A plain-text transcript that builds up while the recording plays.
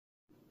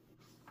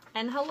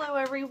And hello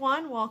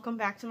everyone, welcome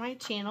back to my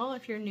channel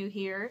if you're new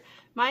here.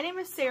 My name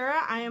is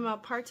Sarah. I am a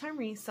part-time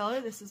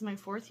reseller. This is my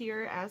 4th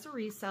year as a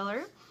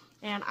reseller,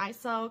 and I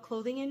sell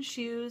clothing and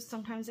shoes,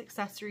 sometimes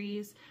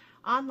accessories,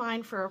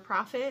 online for a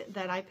profit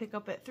that I pick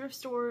up at thrift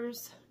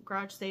stores,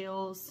 garage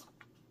sales,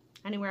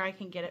 anywhere I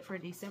can get it for a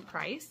decent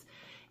price.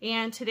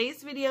 And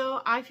today's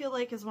video I feel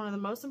like is one of the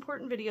most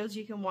important videos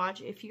you can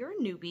watch if you're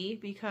a newbie,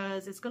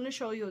 because it's going to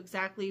show you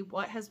exactly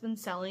what has been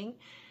selling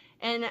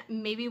and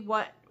maybe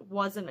what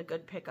wasn't a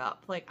good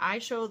pickup. Like, I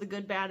show the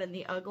good, bad, and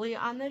the ugly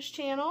on this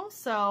channel.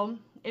 So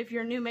if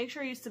you're new, make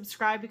sure you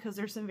subscribe because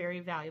there's some very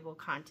valuable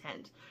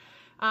content.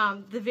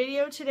 The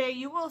video today,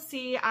 you will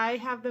see I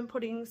have been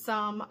putting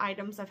some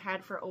items I've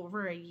had for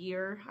over a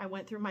year. I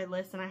went through my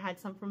list and I had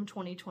some from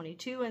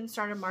 2022 and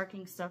started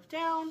marking stuff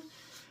down.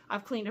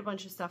 I've cleaned a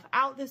bunch of stuff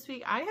out this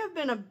week. I have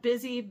been a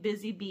busy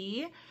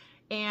bee,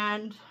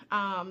 and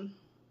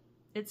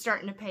it's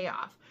starting to pay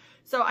off.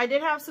 So I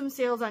did have some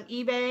sales on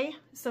eBay,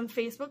 some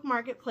Facebook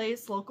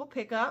Marketplace, local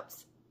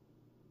pickups,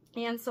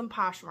 and some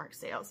Poshmark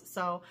sales.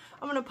 So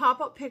I'm going to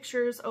pop up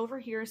pictures over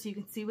here so you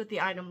can see what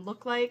the item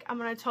looked like. I'm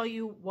going to tell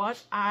you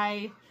what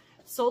I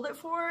sold it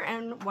for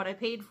and what I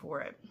paid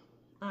for it.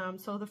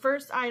 So the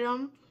first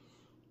item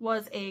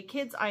was a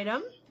kid's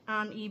item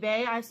on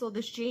eBay. I sold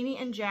this Janie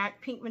and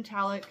Jack pink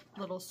metallic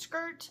little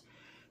skirt.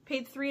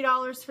 Paid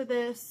 $3 for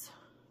this.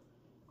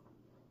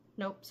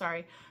 Nope,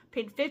 sorry.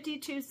 Paid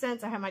 52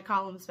 cents. I have my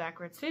columns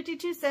backwards.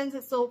 52 cents.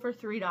 It sold for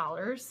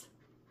 $3.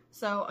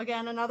 So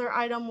again, another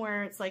item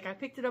where it's like I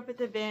picked it up at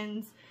the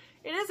bins.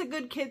 It is a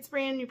good kids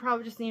brand. You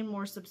probably just need a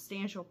more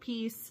substantial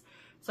piece.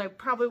 So I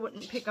probably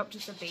wouldn't pick up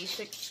just a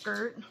basic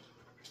skirt.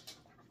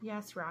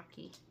 Yes,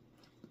 Rocky.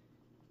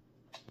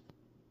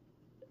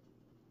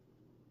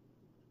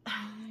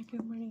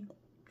 Good morning.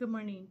 Good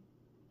morning.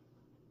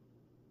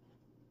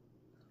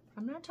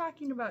 I'm not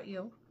talking about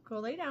you. Go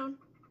lay down.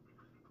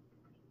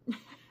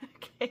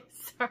 Okay,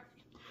 sorry.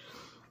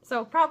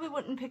 So probably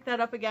wouldn't pick that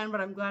up again, but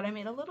I'm glad I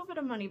made a little bit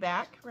of money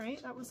back,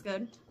 right? That was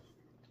good.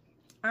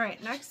 All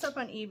right, next up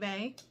on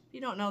eBay. If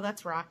you don't know,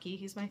 that's Rocky.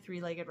 He's my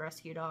 3-legged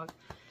rescue dog.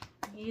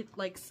 He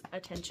likes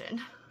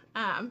attention.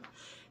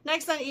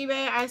 Next on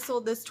eBay, I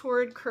sold this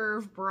Torrid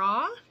Curve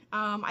bra.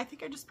 I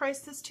think I just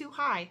priced this too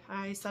high.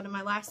 I said in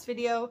my last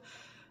video,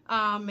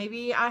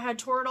 maybe I had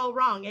tore it all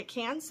wrong. It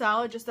can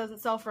sell, it just doesn't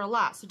sell for a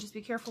lot, so just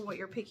be careful what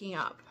you're picking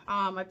up.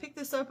 I picked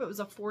this up, it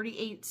was a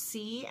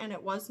 48C, and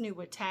it was new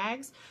with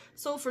tags.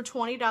 Sold for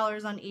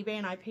 $20 on eBay,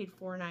 and I paid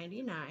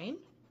 $4.99.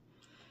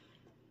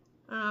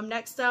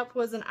 Next up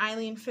was an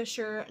Eileen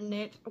Fisher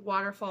knit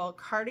waterfall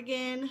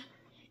cardigan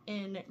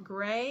in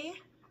gray.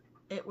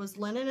 It was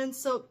linen and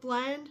silk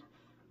blend.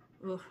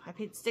 Ooh, I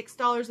paid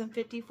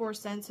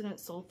 $6.54 and it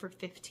sold for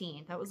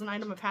 $15. That was an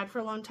item I've had for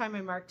a long time.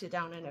 I marked it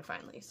down and it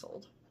finally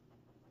sold.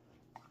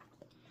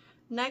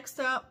 Next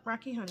up,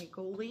 Rocky Honey,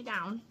 go lay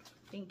down.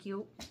 Thank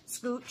you.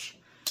 Scooch.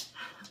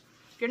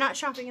 If you're not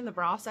shopping in the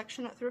bra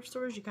section at thrift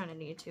stores, you kind of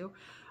need to.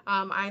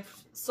 I've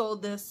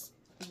sold this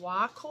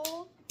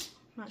Wackle,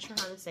 not sure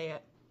how to say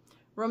it,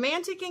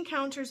 Romantic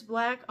Encounters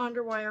black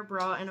underwire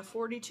bra and a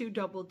 42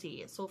 double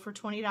D. It sold for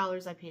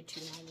 $20. I paid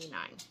 $2.99.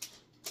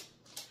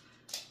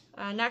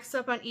 Next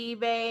up on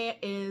eBay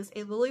is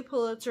a Lily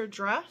Pulitzer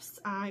dress.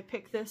 I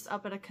picked this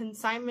up at a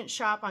consignment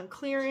shop on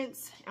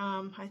clearance.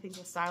 I think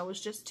the style was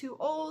just too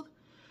old.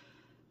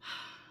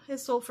 It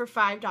sold for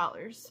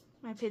 $5.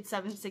 I paid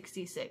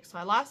 $7.66. So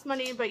I lost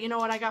money, but you know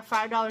what? I got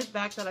 $5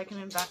 back that I can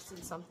invest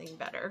in something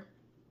better.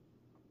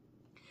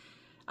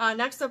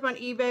 Next up on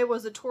eBay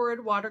was a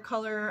Torrid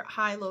watercolor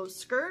high-low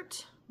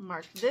skirt.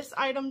 Marked this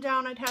item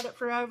down. I'd had it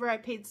forever. I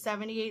paid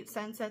 78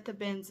 cents at the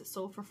bins. It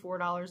sold for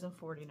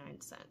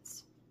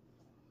 $4.49.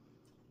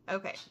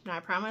 Okay, now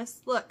I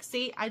promise. Look,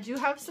 see, I do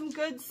have some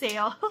good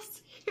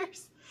sales.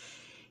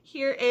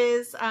 Here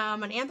is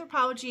an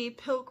Anthropologie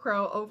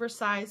Pilcrow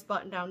oversized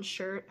button-down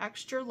shirt,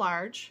 extra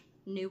large,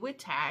 new with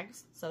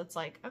tags. So it's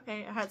like,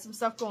 okay, I had some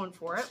stuff going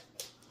for it.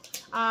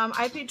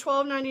 I paid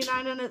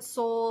 $12.99 and it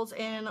sold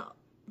in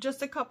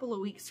just a couple of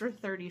weeks for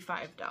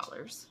 $35.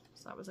 So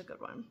that was a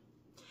good one.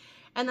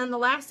 And then the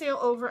last sale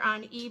over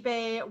on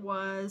eBay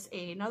was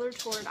another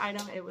Torrid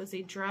item. It was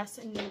a dress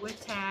new with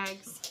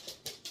tags.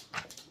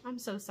 I'm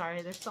so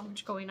sorry. There's so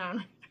much going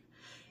on.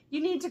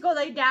 You need to go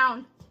lay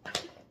down.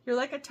 You're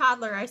like a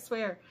toddler, I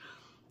swear.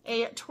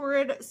 A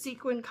Torrid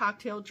sequin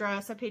cocktail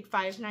dress. I paid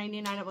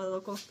 $5.99 at my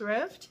local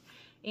thrift.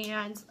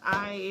 And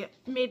I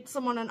made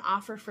someone an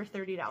offer for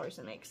 $30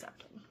 and they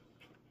accepted.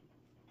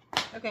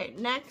 Okay,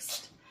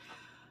 next.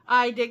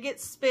 I did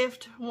get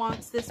spiffed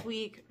once this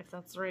week, if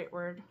that's the right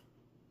word.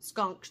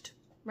 Skunked,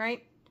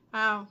 right?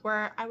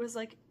 Where I was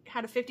like,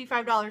 had a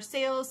 $55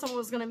 sale, someone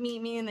was going to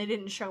meet me and they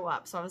didn't show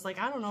up. So I was like,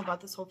 I don't know about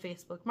this whole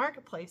Facebook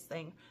Marketplace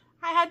thing.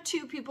 I had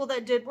 2 people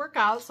that did work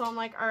out, so I'm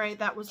like, all right,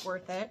 that was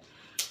worth it.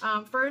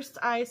 First,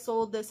 I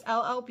sold this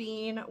LL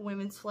Bean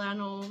women's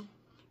flannel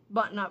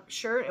button-up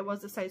shirt. It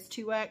was a size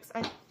 2X.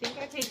 I think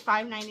I paid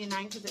 $5.99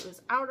 because it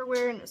was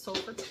outerwear and it sold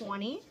for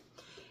 $20.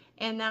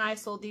 And then I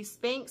sold these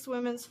Spanx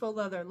women's full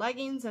leather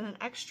leggings in an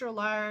extra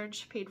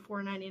large, paid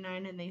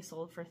 $4.99, and they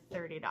sold for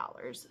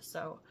 $30.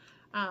 So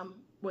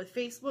with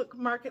Facebook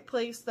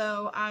Marketplace,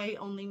 though, I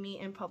only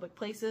meet in public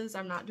places.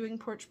 I'm not doing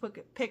porch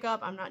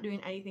pickup. I'm not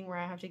doing anything where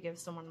I have to give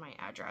someone my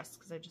address,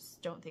 because I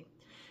just don't think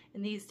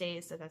in these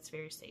days that that's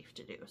very safe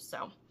to do.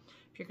 So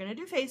if you're going to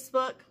do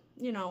Facebook,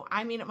 you know,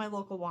 I meet at my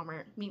local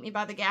Walmart. Meet me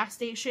by the gas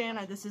station.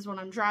 This is when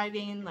I'm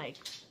driving, like,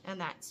 and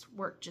that's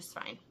worked just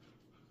fine.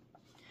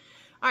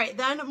 All right,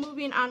 then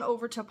moving on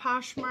over to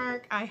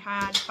Poshmark. I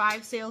had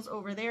 5 sales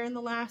over there in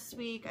the last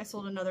week. I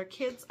sold another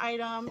kids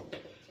item.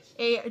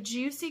 A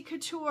Juicy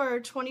Couture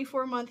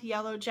 24-month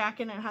yellow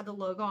jacket, and it had the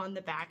logo on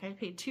the back. I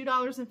paid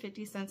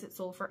 $2.50. It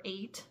sold for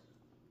 $8.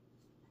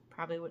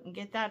 Probably wouldn't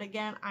get that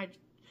again.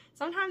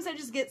 Sometimes I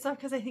just get stuff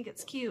because I think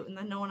it's cute, and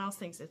then no one else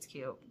thinks it's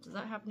cute. Does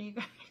that happen to you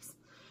guys?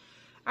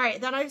 All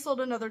right, then I sold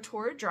another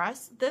Torrid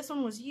dress. This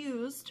one was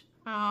used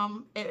in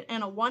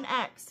a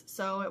 1X,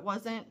 so it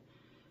wasn't,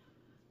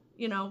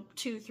 you know,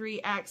 2,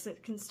 3X.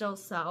 It can still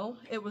sell.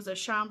 It was a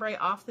chambray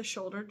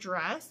off-the-shoulder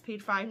dress.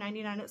 Paid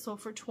 $5.99. It sold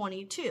for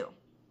 $22.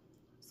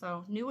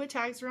 So new with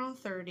tags around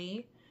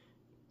 $30.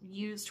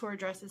 Used Torrid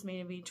dresses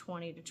maybe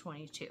 $20 to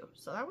 $22.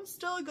 So that was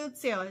still a good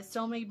sale. I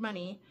still made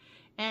money.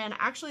 And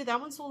actually that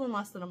one sold in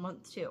less than a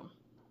month too.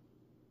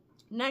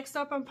 Next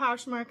up on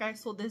Poshmark, I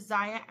sold this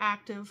Zaya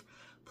Active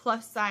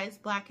plus size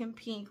black and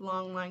pink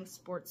long line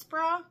sports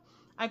bra.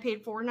 I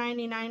paid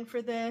 $4.99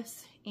 for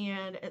this,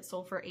 and it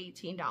sold for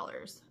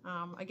 $18.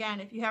 Again,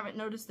 if you haven't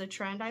noticed the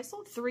trend, I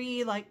sold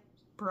 3 like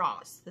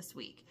bras this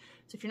week.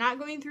 So if you're not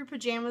going through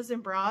pajamas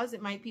and bras,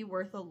 it might be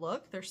worth a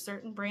look. There's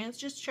certain brands,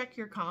 just check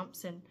your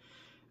comps. And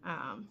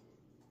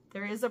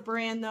there is a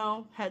brand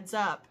though, heads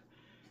up,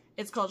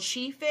 it's called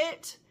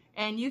SheFit,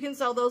 and you can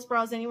sell those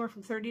bras anywhere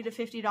from $30 to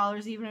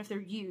 $50 even if they're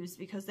used,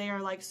 because they are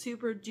like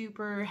super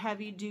duper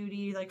heavy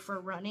duty, like for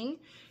running.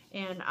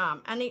 And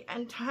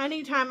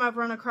anytime I've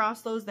run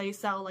across those, they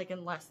sell like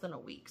in less than a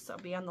week. So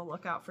be on the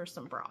lookout for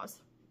some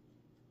bras.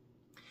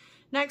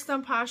 Next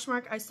on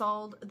Poshmark, I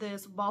sold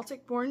this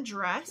Baltic Born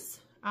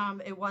dress.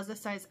 It was a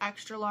size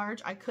extra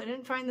large. I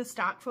couldn't find the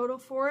stock photo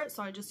for it,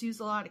 so I just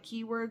used a lot of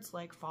keywords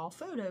like fall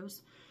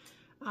photos.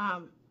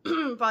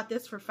 Bought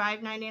this for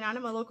 $5.99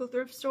 at my local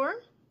thrift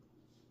store.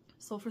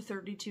 Sold for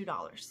 $32.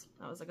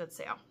 That was a good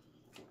sale.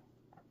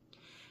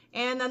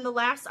 And then the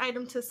last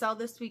item to sell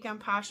this week on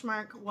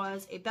Poshmark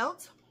was a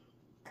belt.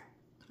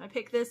 I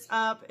picked this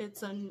up.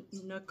 It's a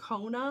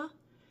Nakona,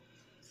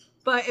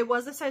 but it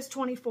was a size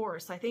 24,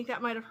 so I think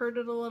that might have hurt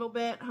it a little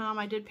bit.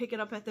 I did pick it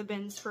up at the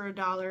bins for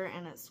 $1,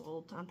 and it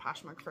sold on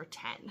Poshmark for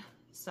 $10.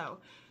 So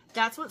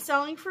that's what's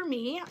selling for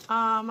me.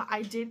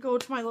 I did go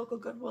to my local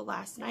Goodwill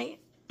last night.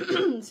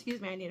 Excuse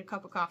me, I need a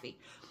cup of coffee.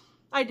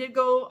 I did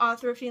go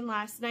thrifting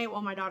last night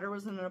while my daughter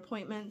was in an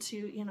appointment to,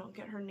 you know,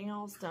 get her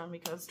nails done,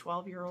 because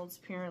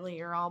 12-year-olds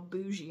apparently are all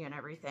bougie and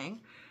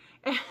everything.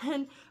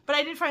 But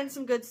I did find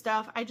some good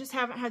stuff. I just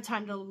haven't had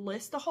time to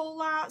list a whole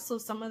lot, so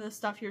some of the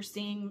stuff you're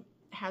seeing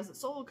hasn't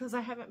sold because I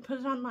haven't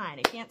put it online.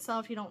 It can't sell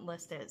if you don't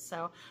list it.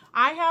 So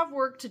I have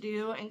work to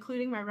do,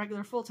 including my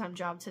regular full-time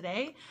job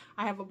today.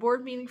 I have a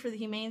board meeting for the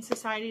Humane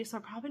Society, so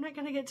I'm probably not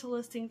going to get to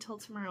listing till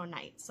tomorrow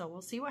night. So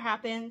we'll see what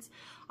happens.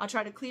 I'll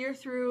try to clear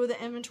through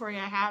the inventory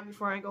I have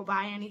before I go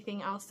buy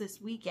anything else this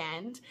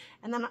weekend.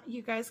 And then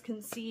you guys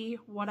can see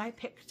what I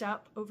picked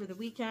up over the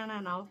weekend,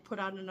 and I'll put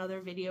out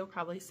another video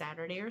probably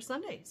Saturday or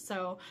Sunday.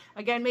 So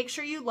again, make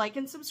sure you like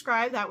and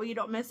subscribe. That way you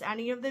don't miss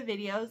any of the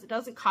videos. It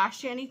doesn't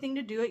cost you anything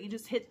to do it. You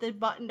just hit the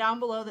button down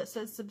below that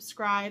says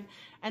subscribe,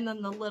 and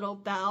then the little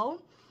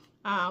bell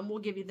will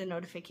give you the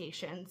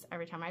notifications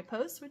every time I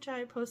post, which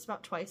I post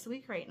about twice a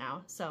week right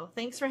now. So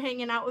thanks for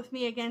hanging out with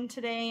me again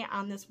today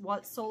on this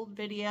what sold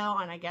video.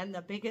 And again,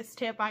 the biggest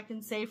tip I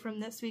can say from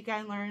this week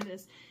I learned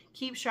is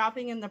keep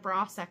shopping in the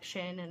bra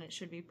section, and it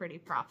should be pretty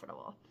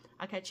profitable.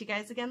 I'll catch you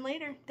guys again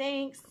later.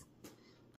 Thanks.